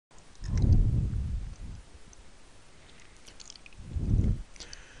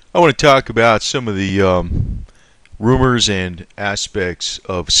I want to talk about some of the rumors and aspects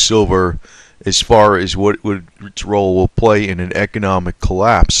of silver as far as its role will play in an economic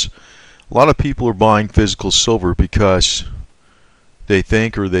collapse. A lot of people are buying physical silver because they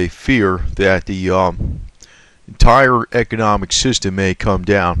think or they fear that the entire economic system may come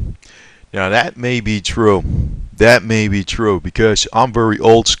down. Now, that may be true. That may be true because I'm very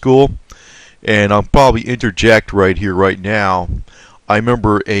old school, and I'll probably interject right here, right now. I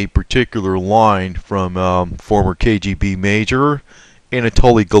remember a particular line from former KGB Major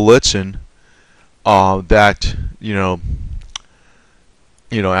Anatoly Golitsyn that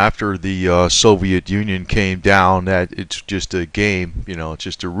after the Soviet Union came down, that it's just a game, it's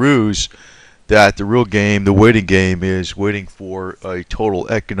just a ruse. That the real game, the waiting game, is waiting for a total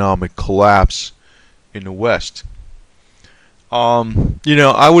economic collapse in the West.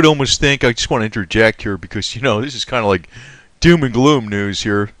 I would almost think, I just want to interject here because this is kind of like doom and gloom news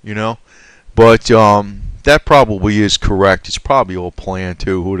here, but that probably is correct. It's probably all planned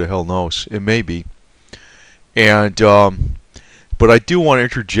too. Who the hell knows? It may be. And but I do want to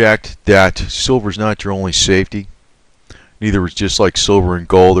interject that silver is not your only safety. Neither is just like silver and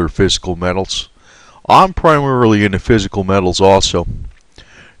gold or physical metals. I'm primarily into physical metals also.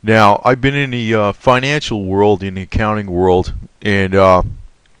 Now, I've been in the financial world, in the accounting world, and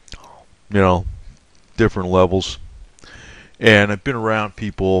different levels. And I've been around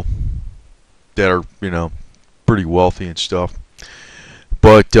people that are, pretty wealthy and stuff.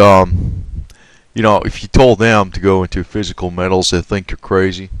 But if you told them to go into physical metals, they think you're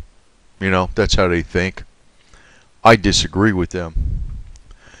crazy. That's how they think. I disagree with them.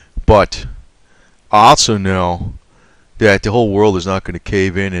 But I also know that the whole world is not going to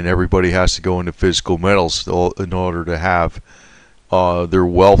cave in and everybody has to go into physical metals in order to have their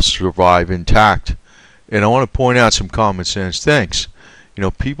wealth survive intact. And I want to point out some common sense things.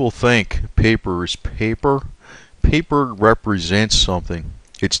 People think paper is paper. Paper represents something.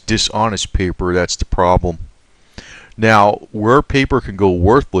 It's dishonest paper, that's the problem. Now, where paper can go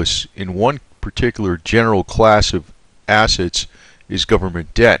worthless in one particular general class of assets is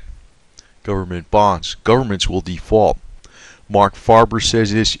government debt, government bonds. Governments will default. Mark Farber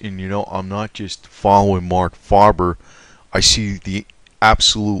says this, and I'm not just following Mark Farber. I see the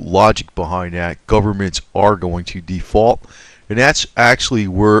absolute logic behind that. Governments are going to default, and that's actually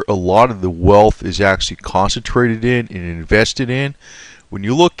where a lot of the wealth is actually concentrated in and invested in. When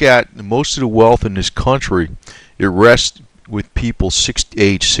you look at most of the wealth in this country, it rests with people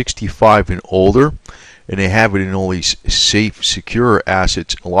age 65 and older, and they have it in only safe, secure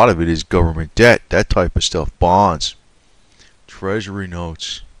assets. A lot of it is government debt, that type of stuff, bonds, treasury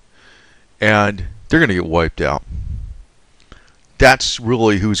notes, and they're going to get wiped out. That's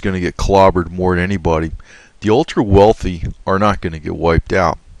really who's going to get clobbered more than anybody. The ultra wealthy are not going to get wiped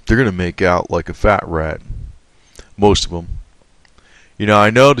out. They're going to make out like a fat rat, most of them.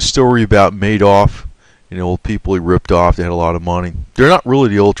 I know the story about Madoff, people he ripped off, they had a lot of money. They're not really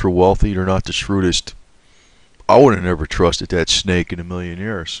the ultra wealthy, they're not the shrewdest. I would have never trusted that snake in a million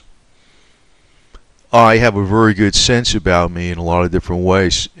years. I have a very good sense about me in a lot of different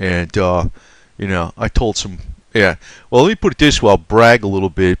ways, and I told some, well, let me put it this way, I'll brag a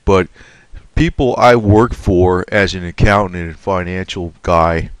little bit, but people I work for as an accountant and financial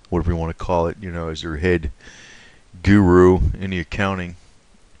guy, whatever you want to call it, as their head guru in the accounting,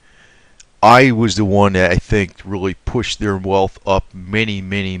 I was the one that I think really pushed their wealth up many,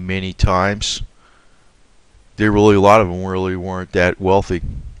 many, many times. A lot of them really weren't that wealthy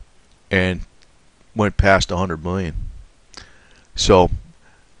and went past 100 million. So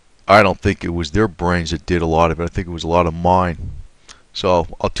I don't think it was their brains that did a lot of it. I think it was a lot of mine. So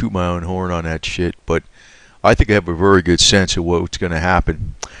I'll toot my own horn on that shit, but I think I have a very good sense of what's going to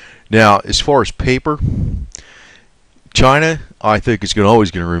happen. Now, as far as paper, China, I think, is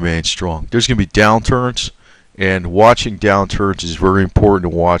always going to remain strong. There's going to be downturns, and watching downturns is very important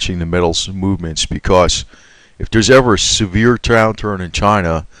to watching the metals movements, because if there's ever a severe downturn in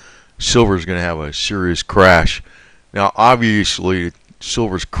China, silver is going to have a serious crash. Now, obviously,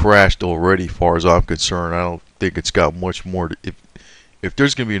 silver's crashed already, as far as I'm concerned. I don't think it's got much more to, if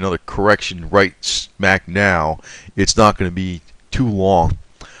there's going to be another correction right smack now, it's not going to be too long.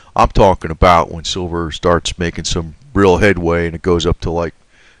 I'm talking about when silver starts making some real headway and it goes up to like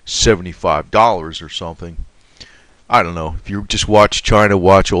 $75 or something. I don't know. If you just watch China,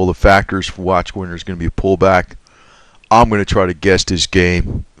 watch all the factors, watch when there's going to be a pullback. I'm going to try to guess this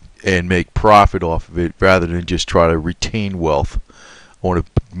game and make profit off of it rather than just try to retain wealth. I want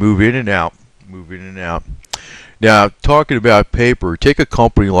to move in and out, move in and out. Now, talking about paper, take a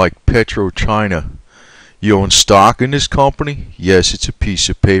company like PetroChina. You own stock in this company? Yes, it's a piece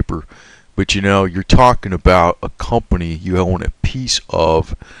of paper. But you know, you're talking about a company you own a piece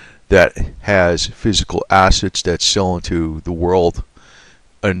of that has physical assets that sell into the world,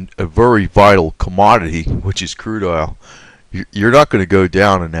 a very vital commodity, which is crude oil. You're not going to go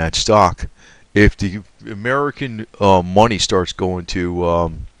down in that stock. If the American money starts going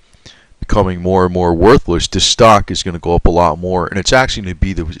to becoming more and more worthless, this stock is going to go up a lot more, and it's actually going to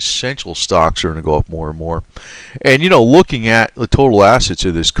be the essential stocks are going to go up more and more. And you know, looking at the total assets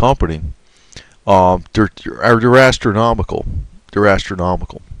of this company, they're astronomical. They're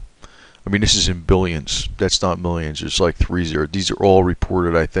astronomical. I mean, this is in billions. That's not millions. It's like 30. These are all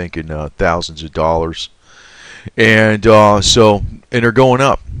reported, I think, in thousands of dollars. And and they're going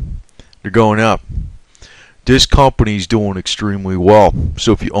up. They're going up. This company's doing extremely well.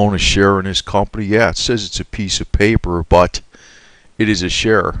 So if you own a share in this company, yeah, it says it's a piece of paper, but it is a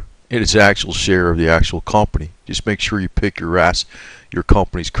share. It is an actual share of the actual company. Just make sure you pick your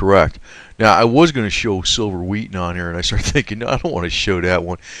company's correct. Now, I was going to show Silver Wheaton on here, and I started thinking, no, I don't want to show that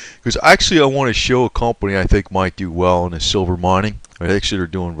one. Because actually, I want to show a company I think might do well in the silver mining. I think they're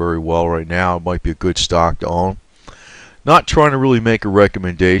doing very well right now. It might be a good stock to own. Not trying to really make a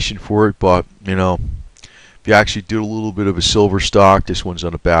recommendation for it, but, you know, if you actually do a little bit of a silver stock, this one's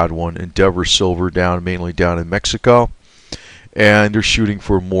not a bad one. Endeavor Silver, mainly down in Mexico. And they're shooting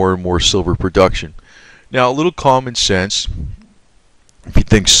for more and more silver production. Now, a little common sense. If you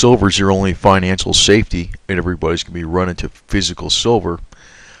think silver's your only financial safety and everybody's going to be running to physical silver,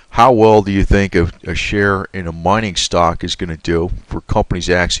 how well do you think a share in a mining stock is going to do for companies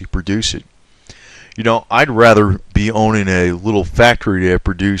that actually produce it? You know, I'd rather be owning a little factory that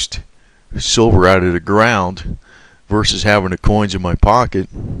produced silver out of the ground versus having the coins in my pocket.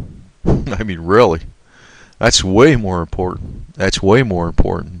 I mean, really. That's way more important. That's way more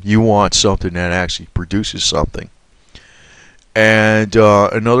important. You want something that actually produces something. And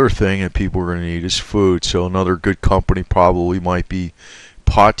another thing that people are going to need is food. So another good company probably might be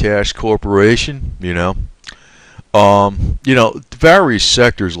Potash Corporation. You know, various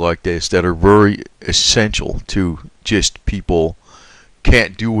sectors like this that are very essential to just people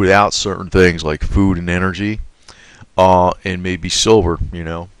can't do without certain things like food and energy, and maybe silver. You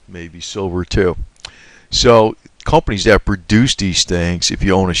know, maybe silver too. So companies that produce these things, if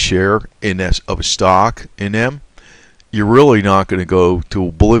you own a share of a stock in them, you're really not going to go to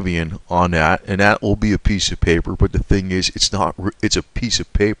oblivion on that, and that will be a piece of paper. But the thing is, it's a piece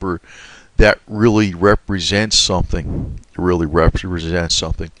of paper that really represents something. It really represents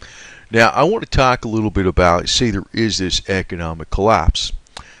something. Now, I want to talk a little bit about, say there is this economic collapse,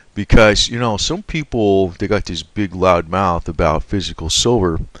 because you know some people, they got this big loud mouth about physical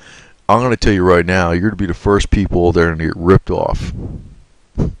silver. I'm going to tell you right now, you're going to be the first people that are going to get ripped off.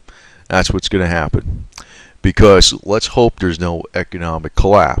 That's what's going to happen. Because let's hope there's no economic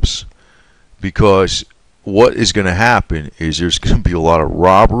collapse. Because what is going to happen is there's going to be a lot of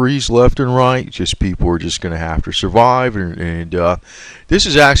robberies left and right. Just people are just going to have to survive. And this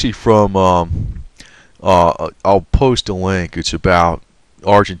is actually from, I'll post a link. It's about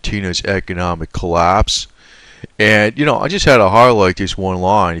Argentina's economic collapse. And, you know, I just had to highlight this one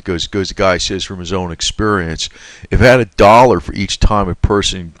line. It goes, the guy says from his own experience, if I had $1 for each time a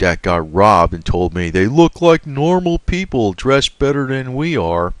person that got robbed and told me they look like normal people dressed better than we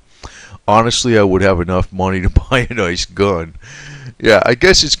are, honestly, I would have enough money to buy a nice gun. Yeah, I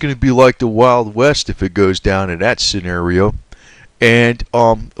guess it's going to be like the Wild West if it goes down in that scenario. And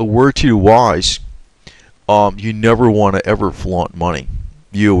a word to the wise, you never want to ever flaunt money.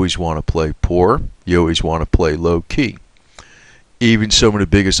 You always want to play poor. You always want to play low key. Even some of the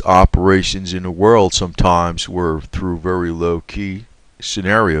biggest operations in the world sometimes were through very low key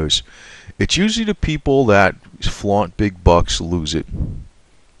scenarios. It's usually the people that flaunt big bucks lose it.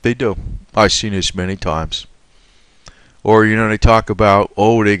 They do. I've seen this many times. Or, you know, they talk about,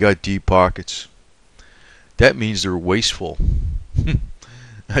 oh, they got deep pockets. That means they're wasteful.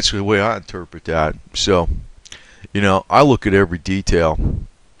 That's the way I interpret that. So, you know, I look at every detail.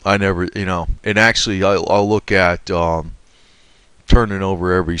 I never, you know, and actually I'll look at turning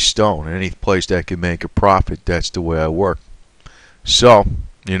over every stone. Any place that can make a profit, that's the way I work. So,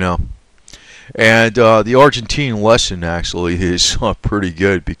 you know, and the Argentine lesson actually is pretty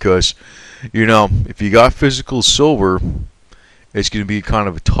good because, you know, if you got physical silver, it's going to be kind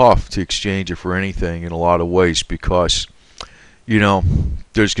of tough to exchange it for anything in a lot of ways because, you know,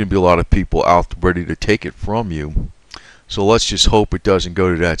 there's going to be a lot of people out ready to take it from you. So let's just hope it doesn't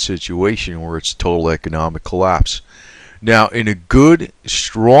go to that situation where it's total economic collapse. Now, in a good,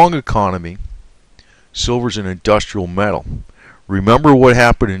 strong economy, silver's an industrial metal. Remember what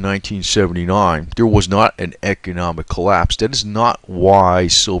happened in 1979. There was not an economic collapse. That is not why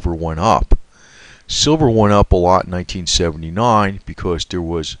silver went up. Silver went up a lot in 1979 because there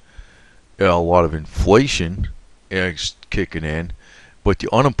was a lot of inflation kicking in, but the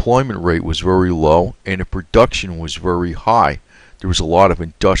unemployment rate was very low and the production was very high. There was a lot of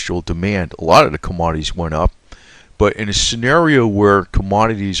industrial demand. A lot of the commodities went up. But in a scenario where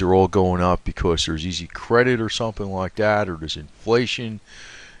commodities are all going up because there's easy credit or something like that, or there's inflation,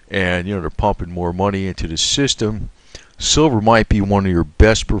 and they're pumping more money into the system, silver might be one of your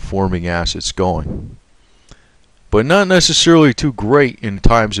best performing assets going. But not necessarily too great in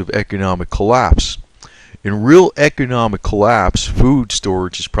times of economic collapse. In real economic collapse, food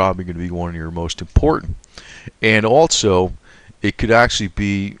storage is probably going to be one of your most important. And also, it could actually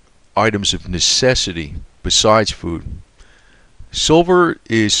be items of necessity besides food. Silver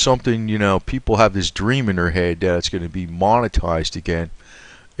is something, people have this dream in their head that it's going to be monetized again.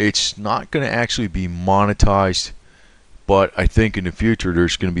 It's not going to actually be monetized, but I think in the future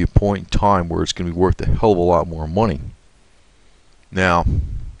there's going to be a point in time where it's going to be worth a hell of a lot more money. Now,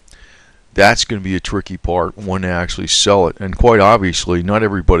 that's going to be a tricky part when they actually sell it. And quite obviously, not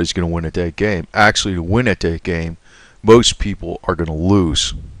everybody's going to win at that game. Actually, to win at that game, most people are going to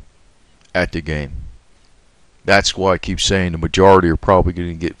lose at the game. That's why I keep saying the majority are probably going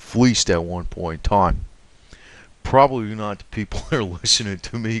to get fleeced at one point in time. Probably not the people that are listening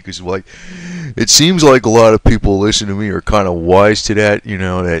to me, because it seems like a lot of people listening to me are kind of wise to that,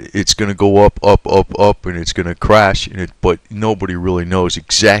 that it's going to go up, up, up, up, and it's going to crash, but nobody really knows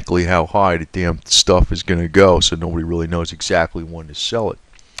exactly how high the damn stuff is going to go, so nobody really knows exactly when to sell it.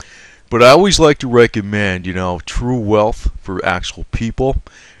 But I always like to recommend, true wealth for actual people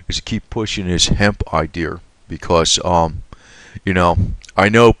is to keep pushing this hemp idea. Because, I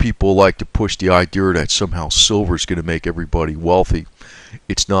know people like to push the idea that somehow silver is going to make everybody wealthy.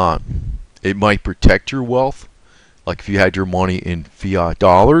 It's not. It might protect your wealth. Like if you had your money in fiat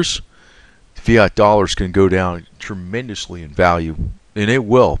dollars can go down tremendously in value. And it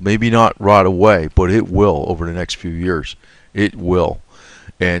will. Maybe not right away, but it will over the next few years. It will.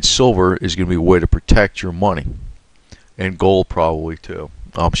 And silver is going to be a way to protect your money. And gold probably too.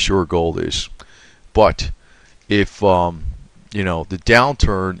 I'm sure gold is. But if the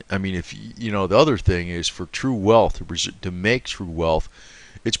downturn, if the other thing is for true wealth, to make true wealth,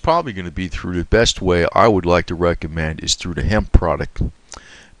 it's probably going to be through the best way I would like to recommend is through the hemp product,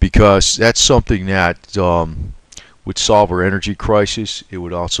 because that's something that would solve our energy crisis. It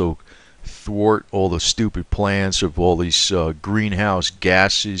would also thwart all the stupid plans of all these greenhouse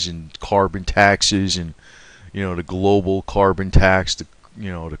gases and carbon taxes and the global carbon tax, the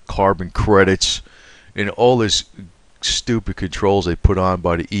carbon credits, and all this stupid controls they put on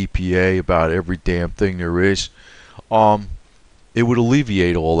by the EPA about every damn thing there is. It would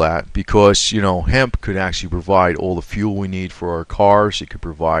alleviate all that, because hemp could actually provide all the fuel we need for our cars. It could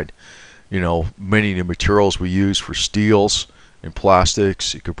provide many of the materials we use for steels and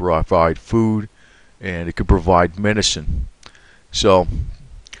plastics. It could provide food, and it could provide medicine. So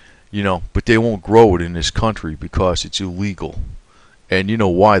but they won't grow it in this country because it's illegal. And you know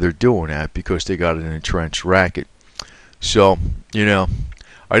why they're doing that? Because they got an entrenched racket. So,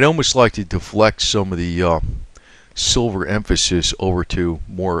 I'd almost like to deflect some of the silver emphasis over to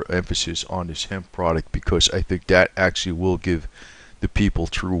more emphasis on this hemp product, because I think that actually will give the people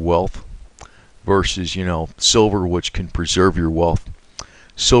true wealth versus, silver, which can preserve your wealth.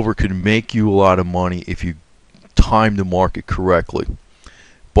 Silver can make you a lot of money if you time the market correctly.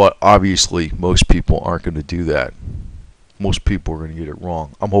 But obviously, most people aren't going to do that. Most people are going to get it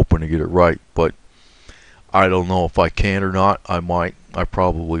wrong. I'm hoping to get it right, but I don't know if I can or not. I might. I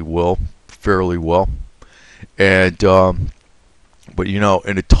probably will, fairly well. And but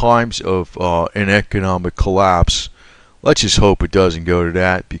in the times of an economic collapse, let's just hope it doesn't go to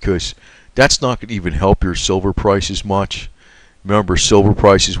that, because that's not going to even help your silver prices much. Remember, silver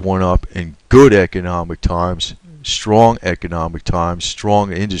prices went up in good economic times, strong economic times,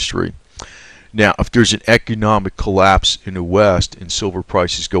 strong industry. Now, if there's an economic collapse in the West and silver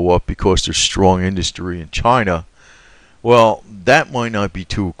prices go up because there's strong industry in China, well, that might not be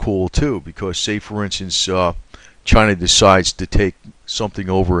too cool too, because say for instance China decides to take something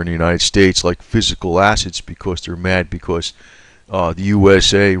over in the United States like physical assets because they're mad because the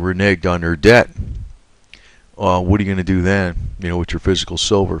USA reneged on their debt. What are you going to do then, with your physical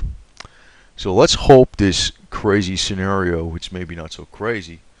silver? So let's hope this crazy scenario, which maybe not so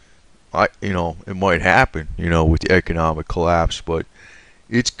crazy, it might happen, with the economic collapse, but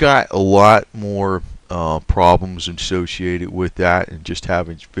it's got a lot more problems associated with that, and just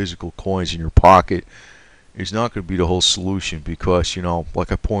having physical coins in your pocket is not going to be the whole solution because,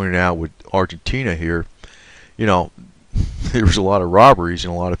 like I pointed out with Argentina here, you know, there was a lot of robberies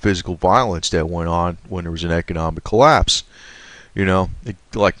and a lot of physical violence that went on when there was an economic collapse.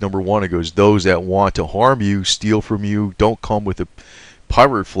 Like number one, it goes, those that want to harm you, steal from you, don't come with a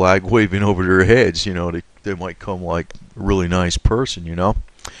pirate flag waving over their heads. They might come like a really nice person.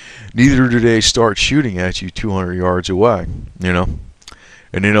 Neither do they start shooting at you 200 yards away.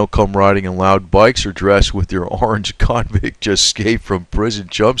 And they don't come riding in loud bikes or dressed with their orange convict just escaped from prison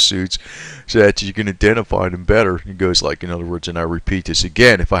jumpsuits so that you can identify them better. It goes like, in other words, and I repeat this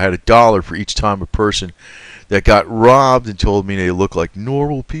again, if I had $1 for each time a person that got robbed and told me they look like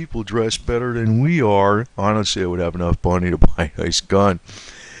normal people dressed better than we are, honestly, I would have enough money to buy a nice gun.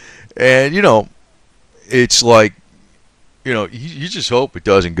 And, it's like, you just hope it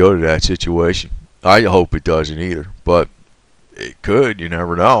doesn't go to that situation. I hope it doesn't either, but it could. You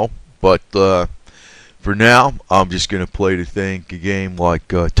never know. But for now, I'm just going to play the game like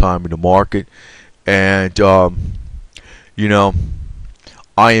time in the market. And,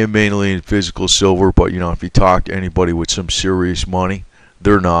 I am mainly in physical silver, but, if you talk to anybody with some serious money,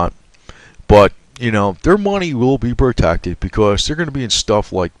 they're not. But, their money will be protected because they're going to be in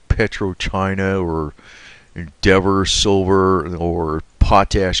stuff like PetroChina or Endeavor Silver or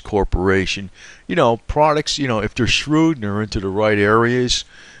Potash Corporation. Products, if they're shrewd and they're into the right areas,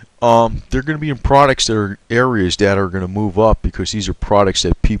 they're going to be in products that are areas that are going to move up because these are products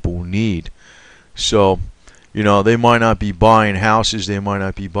that people need. So, they might not be buying houses, they might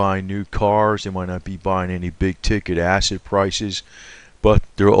not be buying new cars, they might not be buying any big ticket asset prices, but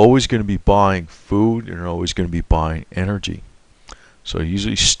they're always going to be buying food and they're always going to be buying energy. So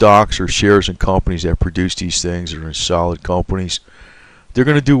usually stocks or shares in companies that produce these things are in solid companies. They're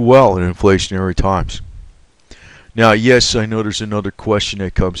going to do well in inflationary times. Now, yes, I know there's another question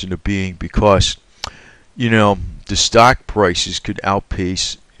that comes into being because, the stock prices could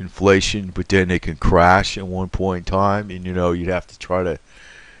outpace inflation, but then they can crash at one point in time, and, you'd have to try to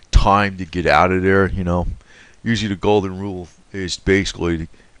time to get out of there. Usually the golden rule is basically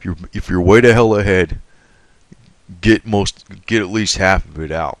if you're way the hell ahead, get at least half of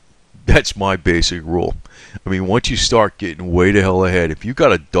it out. That's my basic rule. I mean, once you start getting way the hell ahead, if you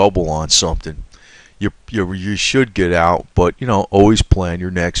got a double on something, you should get out, but always plan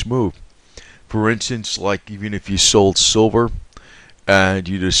your next move. For instance, like even if you sold silver and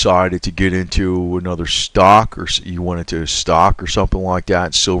you decided to get into another stock, or you went into a stock or something like that,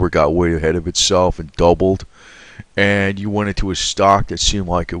 and silver got way ahead of itself and doubled, and you went into a stock that seemed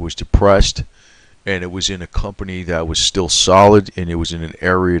like it was depressed, and it was in a company that was still solid, and it was in an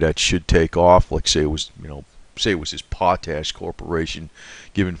area that should take off, like say it was this Potash Corporation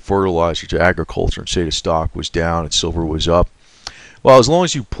giving fertilizer to agriculture, and say the stock was down and silver was up. Well, as long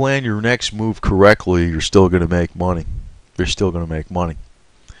as you plan your next move correctly, you're still going to make money. They're still going to make money.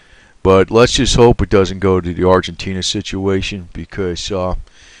 But let's just hope it doesn't go to the Argentina situation, because if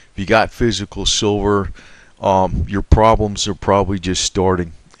you got physical silver, your problems are probably just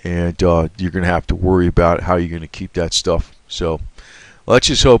starting, and you're going to have to worry about how you're going to keep that stuff. So let's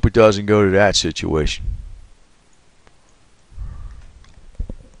just hope it doesn't go to that situation.